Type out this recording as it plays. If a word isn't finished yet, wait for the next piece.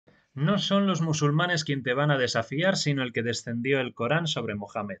No son los musulmanes quien te van a desafiar, sino el que descendió el Corán sobre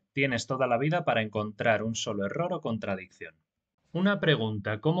Mohammed. Tienes toda la vida para encontrar un solo error o contradicción. Una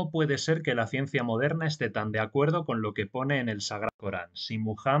pregunta, ¿cómo puede ser que la ciencia moderna esté tan de acuerdo con lo que pone en el Sagrado Corán, si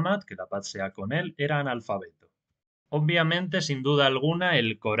Muhammad, que la paz sea con él, era analfabeto? Obviamente, sin duda alguna,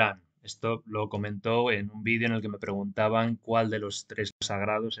 el Corán. Esto lo comentó en un vídeo en el que me preguntaban cuál de los tres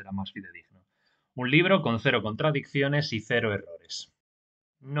sagrados era más fidedigno. Un libro con cero contradicciones y cero errores.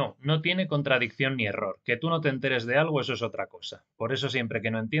 No, no tiene contradicción ni error. Que tú no te enteres de algo, eso es otra cosa. Por eso siempre que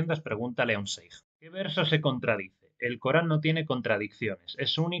no entiendas, pregúntale a un seij. ¿Qué verso se contradice? El Corán no tiene contradicciones,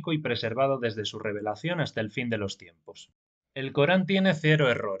 es único y preservado desde su revelación hasta el fin de los tiempos. El Corán tiene cero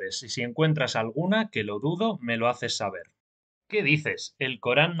errores, y si encuentras alguna, que lo dudo, me lo haces saber. ¿Qué dices? El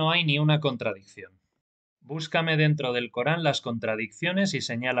Corán no hay ni una contradicción. Búscame dentro del Corán las contradicciones y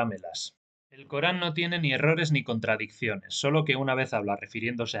señálamelas. El Corán no tiene ni errores ni contradicciones, solo que una vez habla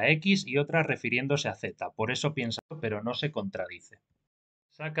refiriéndose a X y otra refiriéndose a Z. Por eso piensa, pero no se contradice.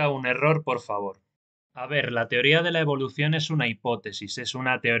 Saca un error, por favor. A ver, la teoría de la evolución es una hipótesis, es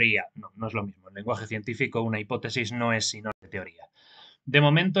una teoría. No, no es lo mismo. En lenguaje científico, una hipótesis no es sino de teoría. De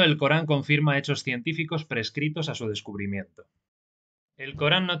momento, el Corán confirma hechos científicos prescritos a su descubrimiento. El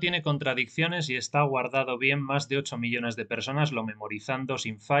Corán no tiene contradicciones y está guardado bien. Más de 8 millones de personas lo memorizando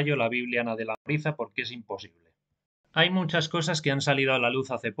sin fallo. La Biblia nadie la memoriza porque es imposible. Hay muchas cosas que han salido a la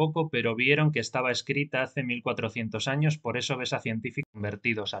luz hace poco, pero vieron que estaba escrita hace 1400 años, por eso ves a científicos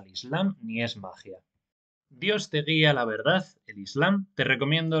convertidos al Islam, ni es magia. Dios te guía a la verdad, el Islam. Te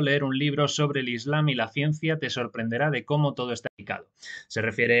recomiendo leer un libro sobre el Islam y la ciencia, te sorprenderá de cómo todo está explicado. Se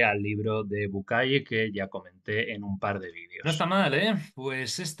refiere al libro de Bucaille que ya comenté en un par de vídeos. No está mal, ¿eh?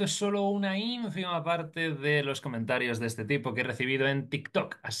 Pues esto es solo una ínfima parte de los comentarios de este tipo que he recibido en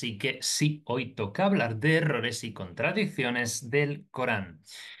TikTok. Así que sí, hoy toca hablar de errores y contradicciones del Corán.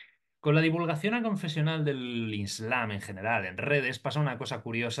 Con la divulgación aconfesional del Islam en general en redes pasa una cosa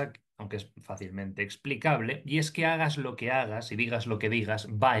curiosa, aunque es fácilmente explicable, y es que hagas lo que hagas y digas lo que digas,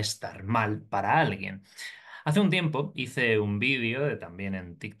 va a estar mal para alguien. Hace un tiempo hice un vídeo también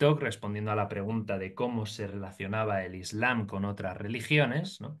en TikTok respondiendo a la pregunta de cómo se relacionaba el Islam con otras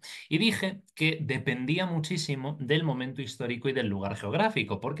religiones, ¿no? Y dije que dependía muchísimo del momento histórico y del lugar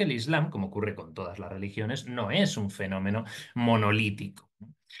geográfico, porque el Islam, como ocurre con todas las religiones, no es un fenómeno monolítico.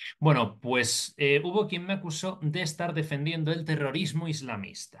 Bueno, pues hubo quien me acusó de estar defendiendo el terrorismo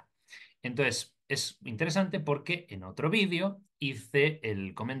islamista. Entonces, es interesante porque en otro vídeo hice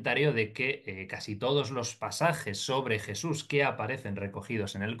el comentario de que casi todos los pasajes sobre Jesús que aparecen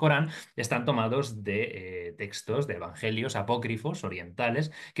recogidos en el Corán están tomados de textos de evangelios apócrifos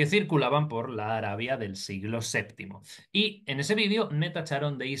orientales que circulaban por la Arabia del siglo VII. Y en ese vídeo me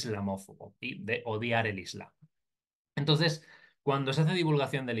tacharon de islamófobo y de odiar el Islam. Entonces, cuando se hace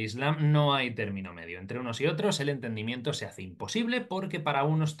divulgación del Islam, no hay término medio. Entre unos y otros, el entendimiento se hace imposible porque para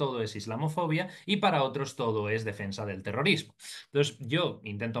unos todo es islamofobia y para otros todo es defensa del terrorismo. Entonces, yo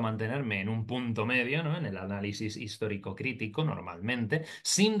intento mantenerme en un punto medio, ¿no? En el análisis histórico crítico, normalmente,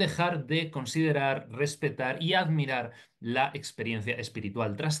 sin dejar de considerar, respetar y admirar la experiencia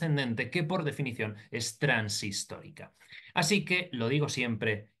espiritual trascendente que, por definición, es transhistórica. Así que lo digo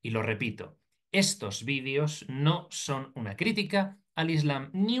siempre y lo repito. Estos vídeos no son una crítica al Islam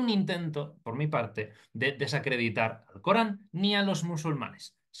ni un intento, por mi parte, de desacreditar al Corán ni a los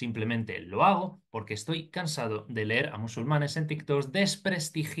musulmanes. Simplemente lo hago porque estoy cansado de leer a musulmanes en TikTok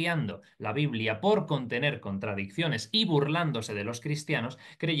desprestigiando la Biblia por contener contradicciones y burlándose de los cristianos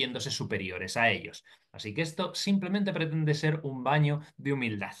creyéndose superiores a ellos. Así que esto simplemente pretende ser un baño de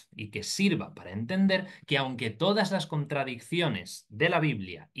humildad y que sirva para entender que aunque todas las contradicciones de la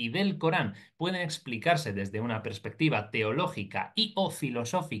Biblia y del Corán pueden explicarse desde una perspectiva teológica y o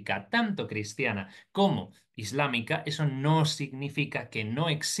filosófica, tanto cristiana como islámica, eso no significa que no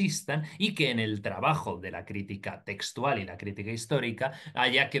existan y que en el trabajo de la crítica textual y la crítica histórica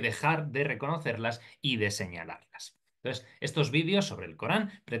haya que dejar de reconocerlas y de señalarlas. Entonces, estos vídeos sobre el Corán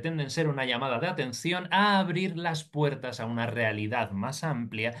pretenden ser una llamada de atención a abrir las puertas a una realidad más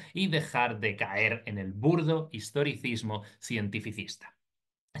amplia y dejar de caer en el burdo historicismo cientificista.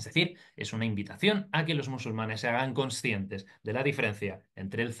 Es decir, es una invitación a que los musulmanes se hagan conscientes de la diferencia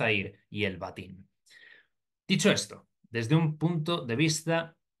entre el zahir y el batín. Dicho esto, desde un punto de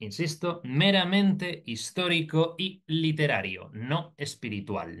vista, insisto, meramente histórico y literario, no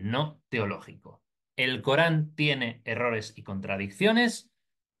espiritual, no teológico. ¿El Corán tiene errores y contradicciones?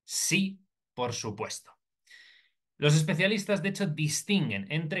 Sí, por supuesto. Los especialistas, de hecho, distinguen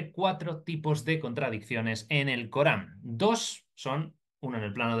entre cuatro tipos de contradicciones en el Corán. Dos son Uno en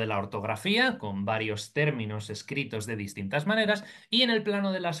el plano de la ortografía, con varios términos escritos de distintas maneras, y en el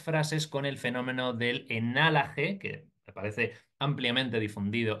plano de las frases con el fenómeno del enlace, que me parece ampliamente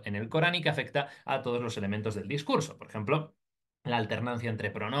difundido en el Corán y que afecta a todos los elementos del discurso. Por ejemplo, la alternancia entre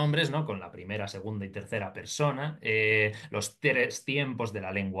pronombres, ¿no? Con la primera, segunda y tercera persona, los tres tiempos de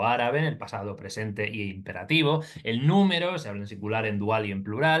la lengua árabe, en el pasado, presente y imperativo, el número, se habla en singular, en dual y en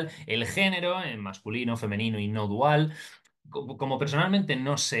plural, el género, en masculino, femenino y no dual. Como personalmente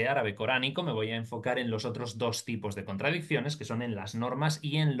no sé árabe coránico, me voy a enfocar en los otros dos tipos de contradicciones, que son en las normas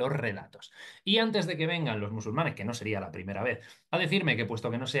y en los relatos. Y antes de que vengan los musulmanes, que no sería la primera vez, a decirme que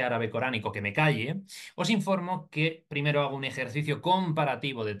puesto que no sé árabe coránico, que me calle, os informo que primero hago un ejercicio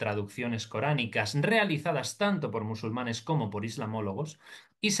comparativo de traducciones coránicas realizadas tanto por musulmanes como por islamólogos,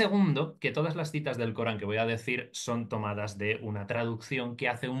 y segundo, que todas las citas del Corán que voy a decir son tomadas de una traducción que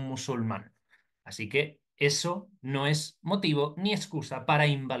hace un musulmán. Así que eso no es motivo ni excusa para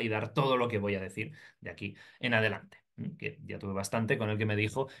invalidar todo lo que voy a decir de aquí en adelante. Que ya tuve bastante con el que me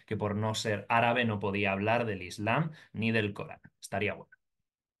dijo que por no ser árabe no podía hablar del Islam ni del Corán. Estaría bueno.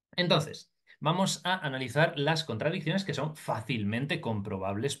 Entonces, vamos a analizar las contradicciones que son fácilmente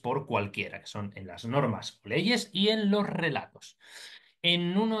comprobables por cualquiera, que son en las normas o leyes y en los relatos.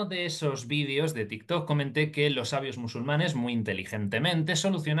 En uno de esos vídeos de TikTok comenté que los sabios musulmanes muy inteligentemente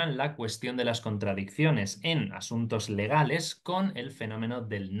solucionan la cuestión de las contradicciones en asuntos legales con el fenómeno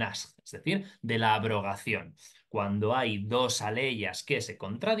del naskh, es decir, de la abrogación. Cuando hay dos aleyas que se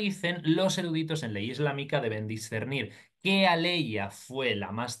contradicen, los eruditos en ley islámica deben discernir qué aleya fue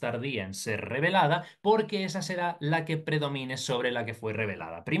la más tardía en ser revelada, porque esa será la que predomine sobre la que fue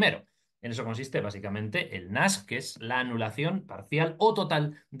revelada primero. En eso consiste básicamente el naskh, que es la anulación parcial o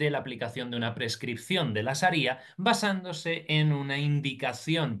total de la aplicación de una prescripción de la Sharia, basándose en una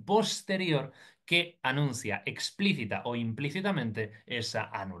indicación posterior que anuncia explícita o implícitamente esa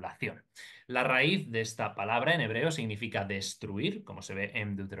anulación. La raíz de esta palabra en hebreo significa destruir, como se ve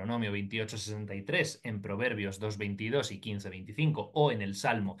en Deuteronomio 28:63, en Proverbios 2:22 y 15:25 o en el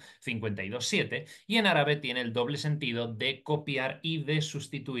Salmo 52:7, y en árabe tiene el doble sentido de copiar y de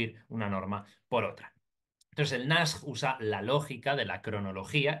sustituir una norma por otra. Entonces el Naskh usa la lógica de la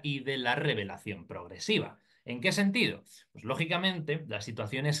cronología y de la revelación progresiva. ¿En qué sentido? Pues lógicamente, las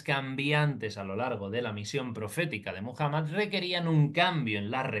situaciones cambiantes a lo largo de la misión profética de Muhammad requerían un cambio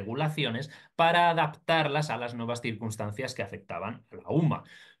en las regulaciones para adaptarlas a las nuevas circunstancias que afectaban a la umma.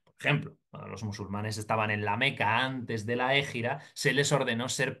 Por ejemplo, cuando los musulmanes estaban en la Meca antes de la Égira, se les ordenó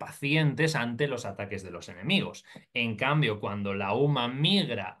ser pacientes ante los ataques de los enemigos. En cambio, cuando la umma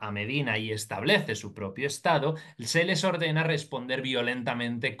migra a Medina y establece su propio estado, se les ordena responder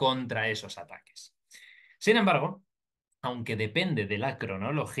violentamente contra esos ataques. Sin embargo, aunque depende de la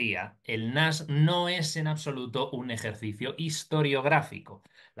cronología, el Nas no es en absoluto un ejercicio historiográfico.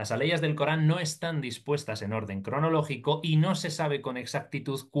 Las aleyas del Corán no están dispuestas en orden cronológico y no se sabe con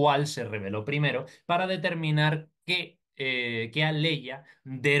exactitud cuál se reveló primero para determinar qué aleya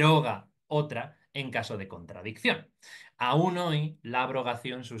deroga otra en caso de contradicción. Aún hoy, la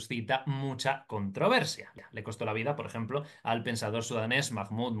abrogación suscita mucha controversia. Le costó la vida, por ejemplo, al pensador sudanés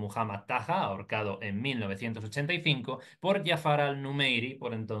Mahmoud Muhammad Taha, ahorcado en 1985, por Jafar al-Numeiri,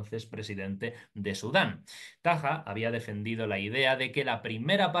 por entonces presidente de Sudán. Taha había defendido la idea de que la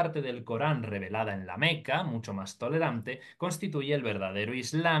primera parte del Corán revelada en la Meca, mucho más tolerante, constituye el verdadero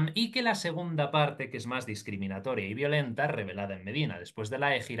Islam y que la segunda parte, que es más discriminatoria y violenta, revelada en Medina después de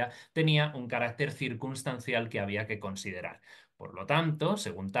la Égira, tenía un carácter circunstancial que había que considerar. Por lo tanto,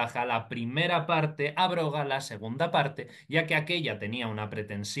 según Taja, la primera parte abroga la segunda parte, ya que aquella tenía una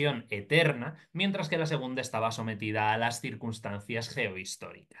pretensión eterna, mientras que la segunda estaba sometida a las circunstancias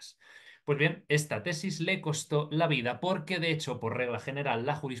geohistóricas. Pues bien, esta tesis le costó la vida porque, de hecho, por regla general,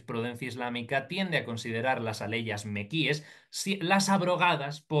 la jurisprudencia islámica tiende a considerar las aleyas mequíes las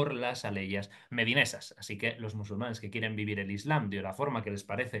abrogadas por las aleyas medinesas. Así que los musulmanes que quieren vivir el Islam de la forma que les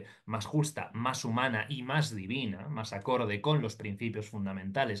parece más justa, más humana y más divina, más acorde con los principios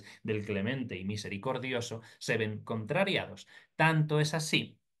fundamentales del clemente y misericordioso, se ven contrariados. Tanto es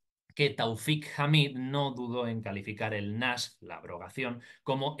así que Taufik Hamid no dudó en calificar el naskh, la abrogación,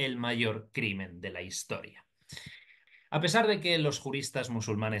 como el mayor crimen de la historia. A pesar de que los juristas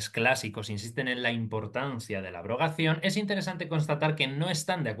musulmanes clásicos insisten en la importancia de la abrogación, es interesante constatar que no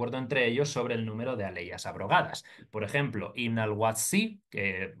están de acuerdo entre ellos sobre el número de aleyas abrogadas. Por ejemplo, Ibn al-Wazzi,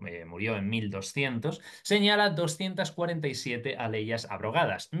 que murió en 1200, señala 247 aleyas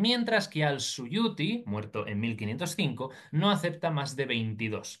abrogadas, mientras que al-Suyuti, muerto en 1505, no acepta más de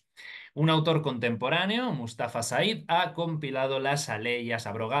 22. Un autor contemporáneo, Mustafa Said, ha compilado las aleyas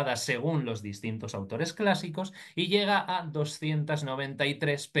abrogadas según los distintos autores clásicos y llega a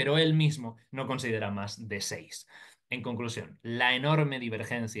 293, pero él mismo no considera más de 6. En conclusión, la enorme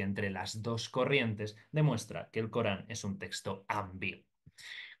divergencia entre las dos corrientes demuestra que el Corán es un texto ambiguo.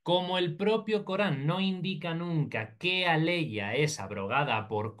 Como el propio Corán no indica nunca qué aleya es abrogada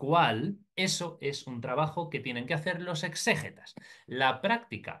por cuál, eso es un trabajo que tienen que hacer los exégetas. La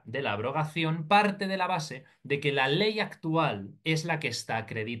práctica de la abrogación parte de la base de que la ley actual es la que está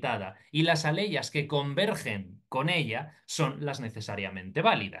acreditada y las aleyas que convergen con ella son las necesariamente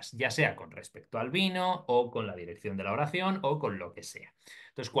válidas, ya sea con respecto al vino o con la dirección de la oración o con lo que sea.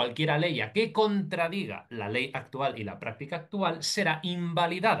 Entonces, cualquier aleya que contradiga la ley actual y la práctica actual será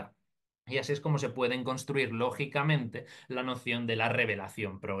invalidada. Y así es como se pueden construir lógicamente la noción de la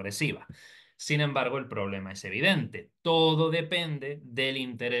revelación progresiva. Sin embargo, el problema es evidente. Todo depende del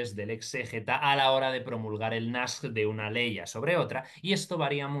interés del exégeta a la hora de promulgar el naskh de una ley sobre otra, y esto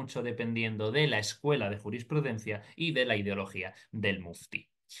varía mucho dependiendo de la escuela de jurisprudencia y de la ideología del muftí.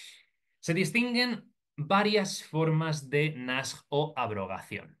 Se distinguen varias formas de naskh o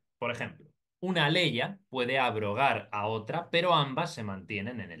abrogación. Por ejemplo, una aleya puede abrogar a otra, pero ambas se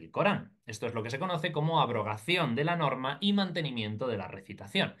mantienen en el Corán. Esto es lo que se conoce como abrogación de la norma y mantenimiento de la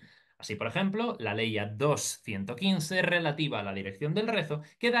recitación. Así, por ejemplo, la ley 215 relativa a la dirección del rezo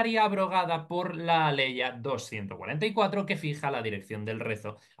quedaría abrogada por la ley 244 que fija la dirección del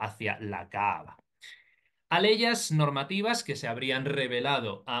rezo hacia la Kaaba. Aleyas normativas que se habrían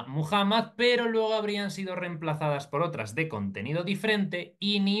revelado a Muhammad, pero luego habrían sido reemplazadas por otras de contenido diferente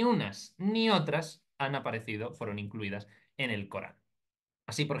y ni unas ni otras han aparecido, fueron incluidas en el Corán.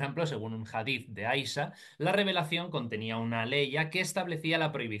 Así, por ejemplo, según un hadith de Aisha, la revelación contenía una aleya que establecía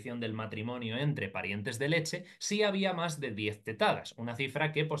la prohibición del matrimonio entre parientes de leche si había más de 10 tetadas, una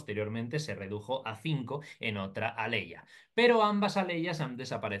cifra que posteriormente se redujo a 5 en otra aleya. Pero ambas aleyas han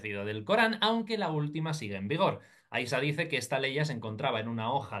desaparecido del Corán, aunque la última sigue en vigor. Aisha dice que esta aleya se encontraba en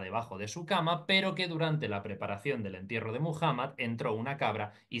una hoja debajo de su cama, pero que durante la preparación del entierro de Muhammad entró una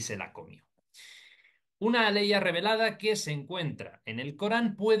cabra y se la comió. Una ley revelada que se encuentra en el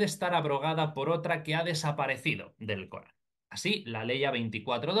Corán puede estar abrogada por otra que ha desaparecido del Corán. Así, la ley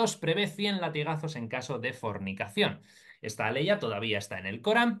 24.2 prevé 100 latigazos en caso de fornicación. Esta ley todavía está en el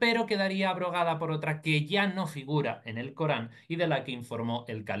Corán, pero quedaría abrogada por otra que ya no figura en el Corán y de la que informó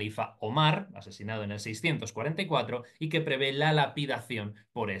el califa Omar, asesinado en el 644, y que prevé la lapidación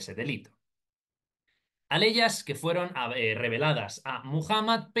por ese delito. Aleyas que fueron reveladas a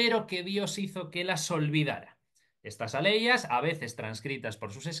Muhammad, pero que Dios hizo que las olvidara. Estas aleyas, a veces transcritas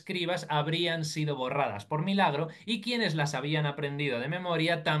por sus escribas, habrían sido borradas por milagro y quienes las habían aprendido de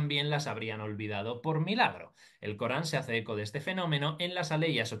memoria también las habrían olvidado por milagro. El Corán se hace eco de este fenómeno en las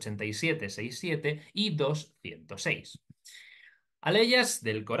aleyas 87.67 y 206. Aleyas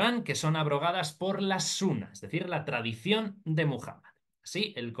del Corán que son abrogadas por la Sunna, es decir, la tradición de Muhammad.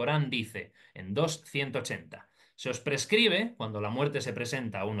 Así, el Corán dice en 2.180: se os prescribe, cuando la muerte se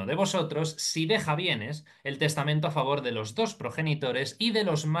presenta a uno de vosotros, si deja bienes, el testamento a favor de los dos progenitores y de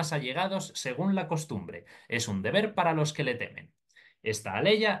los más allegados según la costumbre. Es un deber para los que le temen. Esta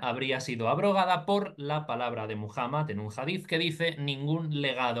aleya habría sido abrogada por la palabra de Muhammad en un hadith que dice ningún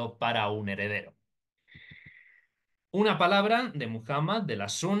legado para un heredero. Una palabra de Muhammad, de la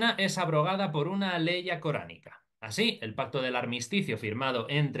Sunna, es abrogada por una ley coránica. Así, el pacto del armisticio firmado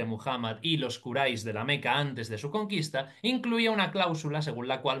entre Muhammad y los Quraysh de la Meca antes de su conquista incluía una cláusula según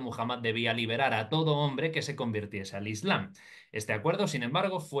la cual Muhammad debía liberar a todo hombre que se convirtiese al Islam. Este acuerdo, sin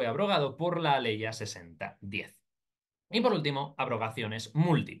embargo, fue abrogado por la ley 6010. Y por último, abrogaciones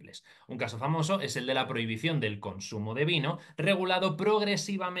múltiples. Un caso famoso es el de la prohibición del consumo de vino, regulado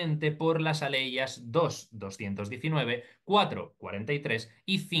progresivamente por las aleyas 2.219, 4.43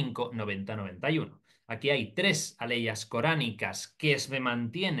 y 5.9091. Aquí hay tres aleyas coránicas que se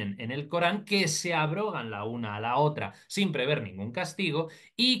mantienen en el Corán, que se abrogan la una a la otra sin prever ningún castigo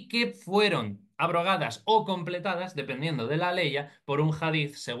y que fueron abrogadas o completadas, dependiendo de la ley, por un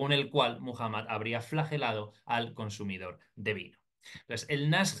hadith según el cual Muhammad habría flagelado al consumidor de vino. Entonces, el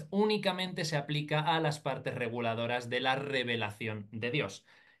naskh únicamente se aplica a las partes reguladoras de la revelación de Dios.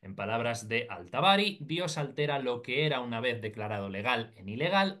 En palabras de Al-Tabari, Dios altera lo que era una vez declarado legal en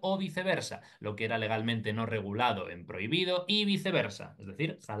ilegal o viceversa, lo que era legalmente no regulado en prohibido y viceversa, es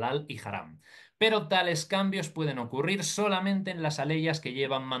decir, halal y haram. pero tales cambios pueden ocurrir solamente en las aleyas que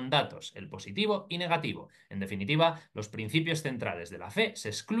llevan mandatos, el positivo y negativo. En definitiva, los principios centrales de la fe se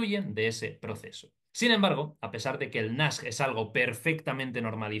excluyen de ese proceso. Sin embargo, a pesar de que el naskh es algo perfectamente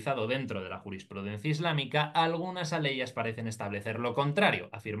normalizado dentro de la jurisprudencia islámica, algunas aleyas parecen establecer lo contrario,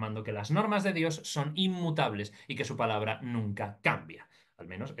 afirmando que las normas de Dios son inmutables y que su palabra nunca cambia. Al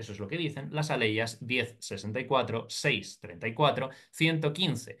menos eso es lo que dicen las aleyas 1064, 634,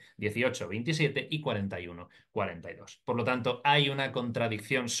 115, 1827 y 4142. Por lo tanto, hay una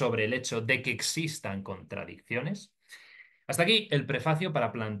contradicción sobre el hecho de que existan contradicciones. Hasta aquí el prefacio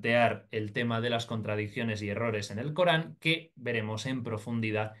para plantear el tema de las contradicciones y errores en el Corán, que veremos en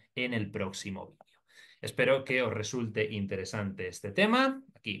profundidad en el próximo vídeo. Espero que os resulte interesante este tema.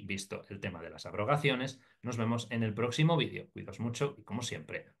 Aquí visto el tema de las abrogaciones. Nos vemos en el próximo vídeo. Cuidaos mucho y como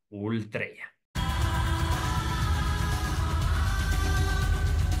siempre, ultrella.